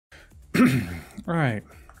Alright,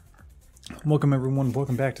 welcome everyone,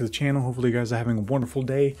 welcome back to the channel. Hopefully you guys are having a wonderful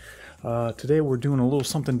day. Today we're doing a little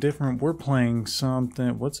something different. We're playing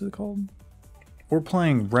something, what's it called? We're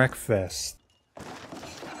playing Wreckfest.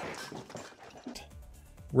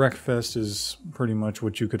 Wreckfest is pretty much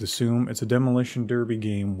what you could assume. It's a demolition derby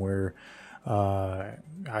game where I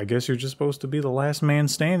guess you're just supposed to be the last man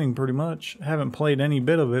standing pretty much. I haven't played any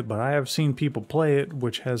bit of it, but I have seen people play it,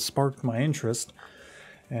 which has sparked my interest.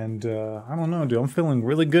 And I don't know, dude, I'm feeling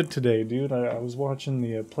really good today, dude. I was watching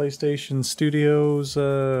the PlayStation Studios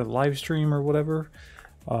live stream or whatever.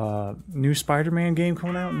 New Spider-Man game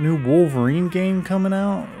coming out, new Wolverine game coming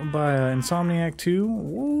out by Insomniac 2.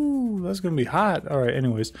 Woo, that's gonna be hot. Alright,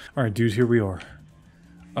 anyways. Alright, dude, here we are.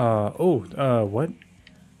 What?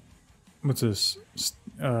 What's this?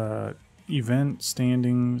 Event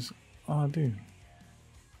standings. Oh, dude.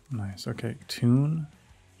 Nice, okay. Tune.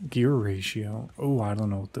 Gear ratio. Oh, I don't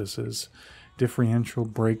know what this is. Differential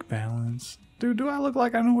brake balance. Dude, do I look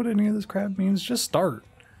like I know what any of this crap means? Just start.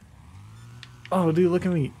 Oh, dude, look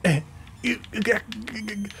at me.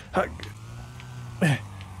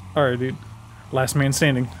 Alright, dude. Last man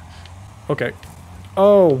standing. Okay.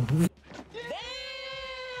 Oh. Damn!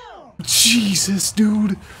 Jesus,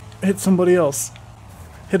 dude. Hit somebody else.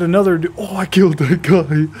 Hit another dude. Oh, I killed that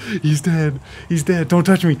guy. He's dead. He's dead. Don't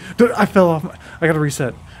touch me. I fell off. I gotta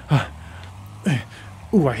reset.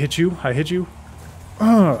 Ooh, I hit you. I hit you.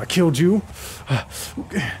 I killed you.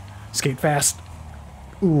 Skate fast.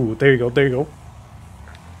 Ooh, there you go. There you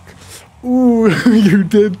go. Ooh, you're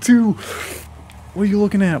dead too. What are you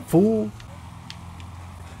looking at, fool?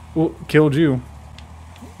 Well, killed you.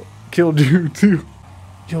 Killed you too.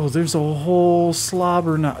 Yo, there's a whole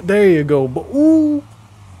slobber knot. There you go. But ooh.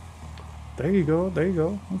 There you go. There you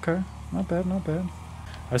go. Okay. Not bad. Not bad.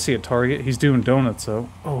 I see a target. He's doing donuts, though.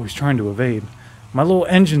 Oh, he's trying to evade. My little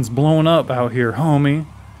engine's blowing up out here, homie.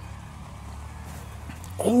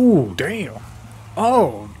 Oh, damn.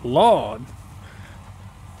 Oh, Lord.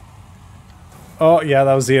 Oh, yeah,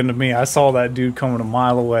 that was the end of me. I saw that dude coming a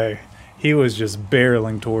mile away. He was just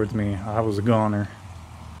barreling towards me. I was a goner.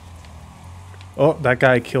 Oh, that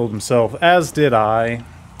guy killed himself, as did I,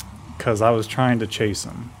 because I was trying to chase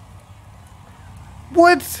him.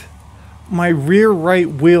 What? My rear right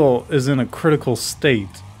wheel is in a critical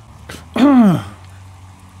state.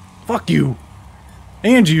 Fuck you.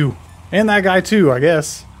 And you. And that guy too, I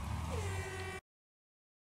guess.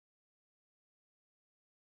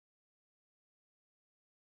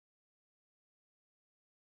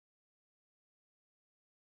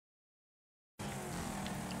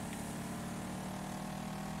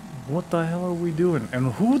 What the hell are we doing?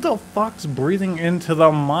 And who the fuck's breathing into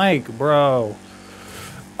the mic, bro?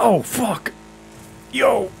 Oh, fuck.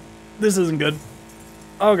 Yo, this isn't good.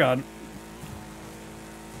 Oh, God.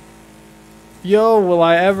 Yo, will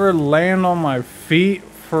I ever land on my feet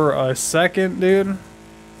for a second, dude?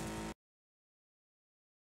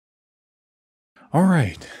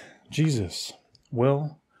 Alright. Jesus.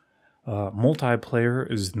 Well,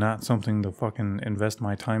 multiplayer is not something to fucking invest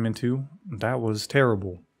my time into. That was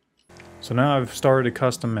terrible. So now I've started a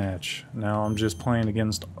custom match. Now I'm just playing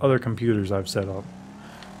against other computers I've set up.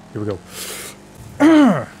 Here we go.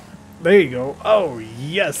 There you go. Oh,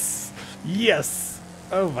 yes. Yes.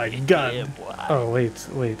 Oh my god. Yeah, oh,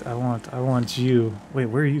 wait. I want you. Wait,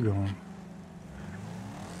 where are you going?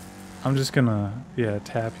 I'm just gonna, yeah,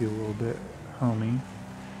 tap you a little bit, homie.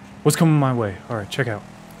 What's coming my way? Alright, check out.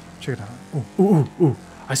 Check it out. Ooh.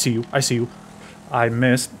 I see you. I see you. I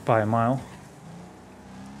missed by a mile.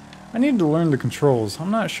 I need to learn the controls.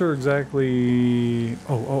 I'm not sure exactly...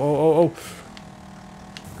 Oh.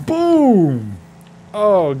 Boom!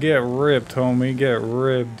 Oh, get ripped, homie. Get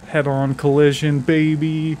ripped. Head-on collision,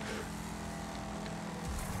 baby.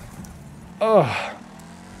 Ugh.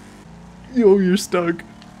 Yo, you're stuck.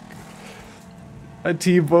 I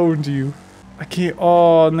T-boned you. I can't...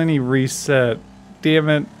 Oh, and then he reset. Damn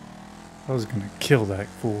it. I was gonna kill that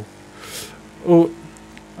fool. Oh,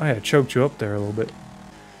 I had choked you up there a little bit.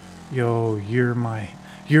 Yo, you're my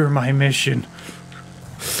mission.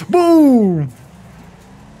 Boom!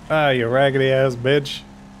 Ah, you raggedy ass bitch.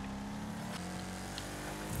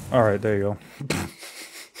 Alright, there you go.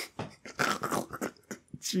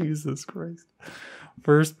 Jesus Christ.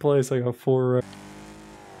 First place, I got 4.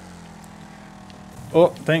 Oh,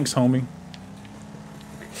 thanks, homie.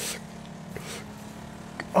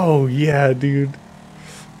 Oh, yeah, dude.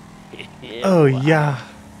 Oh, yeah.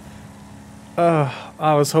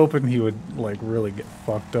 I was hoping he would, like, really get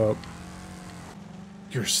fucked up.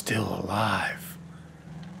 You're still alive.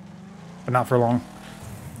 But not for long.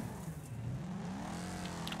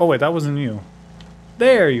 Oh, wait, that wasn't you.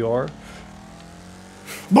 There you are.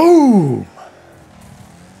 Boom!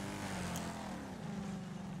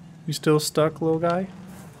 You still stuck, little guy?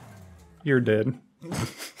 You're dead.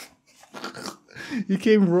 You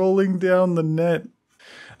came rolling down the net.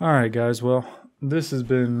 Alright guys, well, this has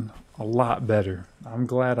been a lot better. I'm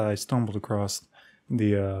glad I stumbled across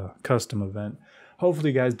the custom event.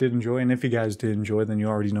 Hopefully you guys did enjoy, and if you guys did enjoy, then you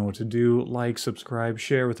already know what to do. Like, subscribe,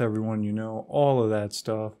 share with everyone you know, all of that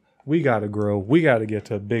stuff. We gotta grow. We gotta get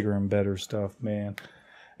to bigger and better stuff, man.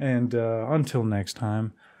 And until next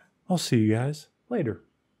time, I'll see you guys later.